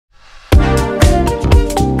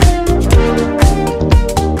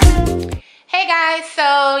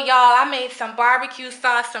I made some barbecue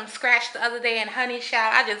sauce from scratch the other day in honey shell.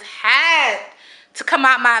 I just had to come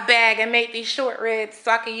out my bag and make these short ribs so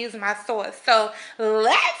I can use my sauce. So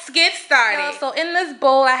let's get started. So in this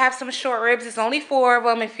bowl, I have some short ribs. It's only 4 of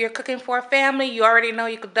them. If you're cooking for a family, you already know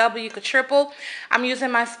you could double, you could triple. I'm using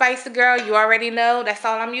my Spicy Girl. You already know that's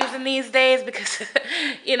all I'm using these days because,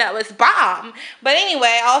 you know, it's bomb. But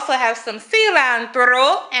anyway, I also have some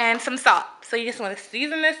cilantro and some salt. So you just want to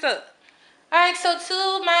season this up. Alright, so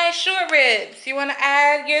to my short ribs, you want to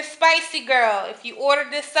add your Spicy Girl. If you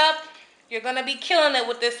ordered this up, you're going to be killing it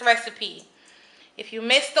with this recipe. If you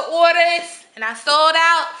missed the orders and I sold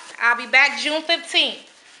out, I'll be back June 15th.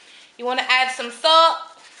 You want to add some salt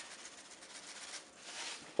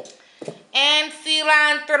and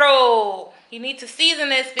cilantro. You need to season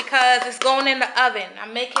this because it's going in the oven.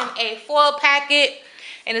 I'm making a foil packet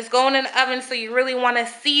and it's going in the oven, so you really want to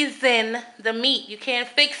season the meat. You can't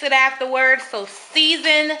fix it afterwards, so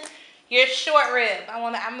season your short rib.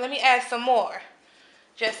 Let me add some more,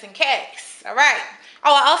 just in case. All right.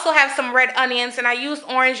 Oh, I also have some red onions, and I use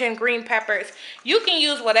orange and green peppers. You can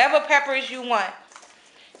use whatever peppers you want.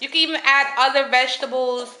 You can even add other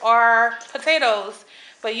vegetables or potatoes,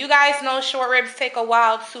 but you guys know short ribs take a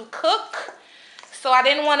while to cook, so I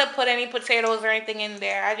didn't want to put any potatoes or anything in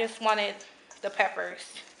there. I just wanted the peppers.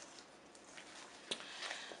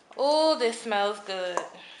 Oh, this smells good.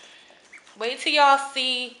 Wait till y'all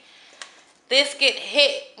see this get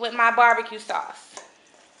hit with my barbecue sauce.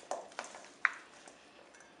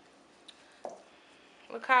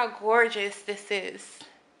 Look how gorgeous this is.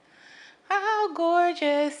 How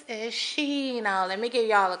gorgeous is she? Now, let me give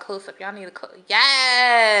y'all a close-up. Y'all need a close.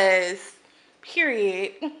 Yes.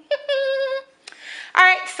 Period. All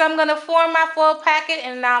right, so I'm going to form my foil packet,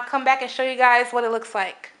 and I'll come back and show you guys what it looks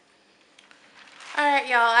like. All right,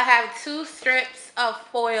 y'all. I have 2 strips of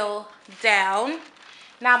foil down.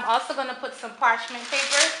 Now, I'm also going to put some parchment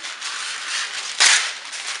paper.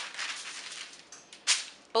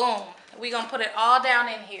 Boom. We're going to put it all down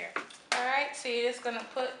in here. All right, so you're just going to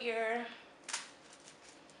put your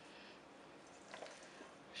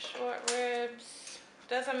short ribs.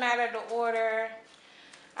 Doesn't matter the order.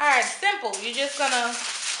 All right, simple. You're just going to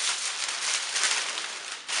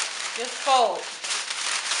just fold.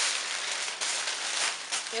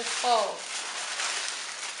 Just fold.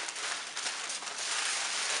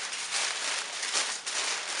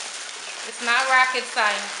 It's not rocket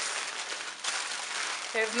science.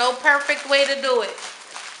 There's no perfect way to do it.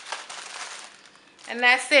 And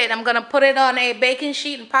that's it. I'm going to put it on a baking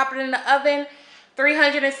sheet and pop it in the oven,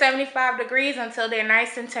 375 degrees until they're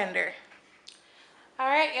nice and tender. All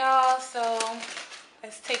right, y'all. So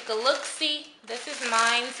let's take a look-see. This is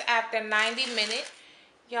mine's after 90 minutes.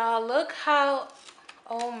 Y'all, look how,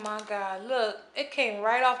 oh my God, look. It came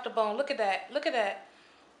right off the bone. Look at that. Look at that.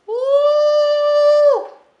 Woo!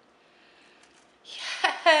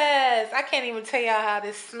 Yes, I can't even tell y'all how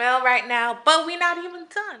this smells right now, but we're not even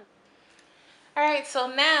done. All right, so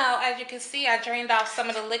now, as you can see, I drained off some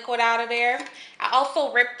of the liquid out of there. I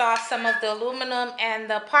also ripped off some of the aluminum and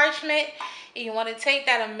the parchment. And you want to take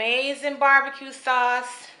that amazing barbecue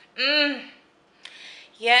sauce.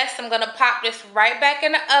 Yes, I'm going to pop this right back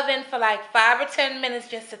in the oven for like 5 or 10 minutes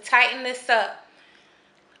just to tighten this up.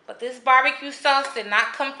 But this barbecue sauce did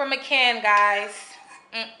not come from a can, guys.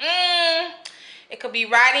 It could be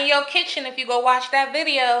right in your kitchen if you go watch that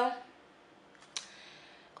video.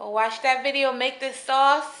 Go watch that video, make this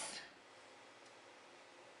sauce.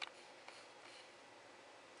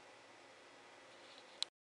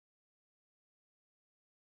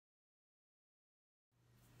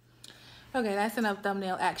 Okay, that's enough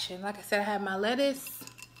thumbnail action. Like I said, I have my lettuce.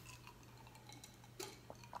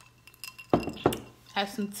 Have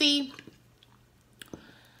some tea.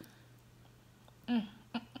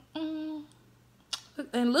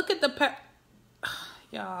 And look at the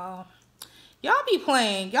y'all be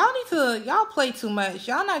playing. Y'all play too much.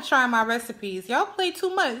 Y'all not trying my recipes. Y'all play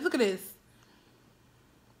too much. Look at this.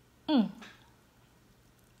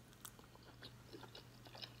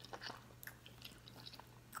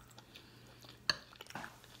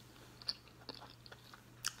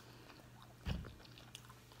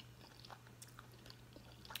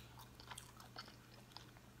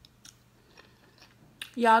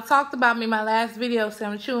 Y'all talked about me in my last video, so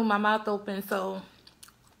I'm chewing my mouth open, so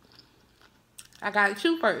I gotta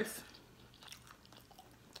chew first.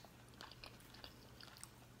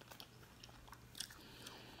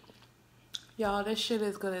 Y'all, this shit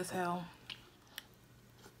is good as hell.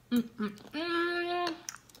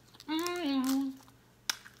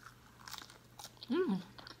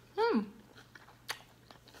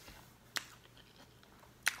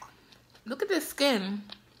 Look at this skin.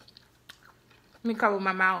 Let me cover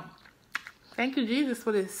my mouth. Thank you, Jesus,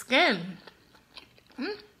 for this skin.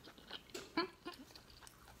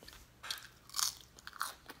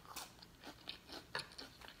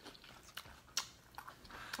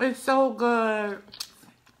 It's so good.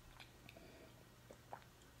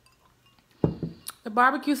 The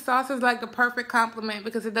barbecue sauce is like the perfect complement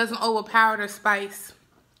because it doesn't overpower the spice.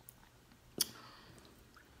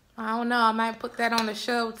 I don't know. I might put that on the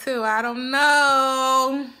show too. I don't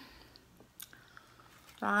know.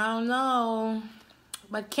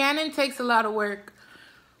 But canning takes a lot of work.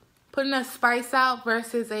 Putting a spice out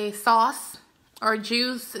versus a sauce or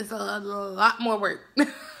juice is a lot more work.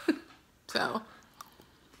 So.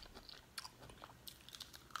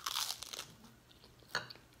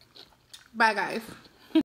 Bye, guys.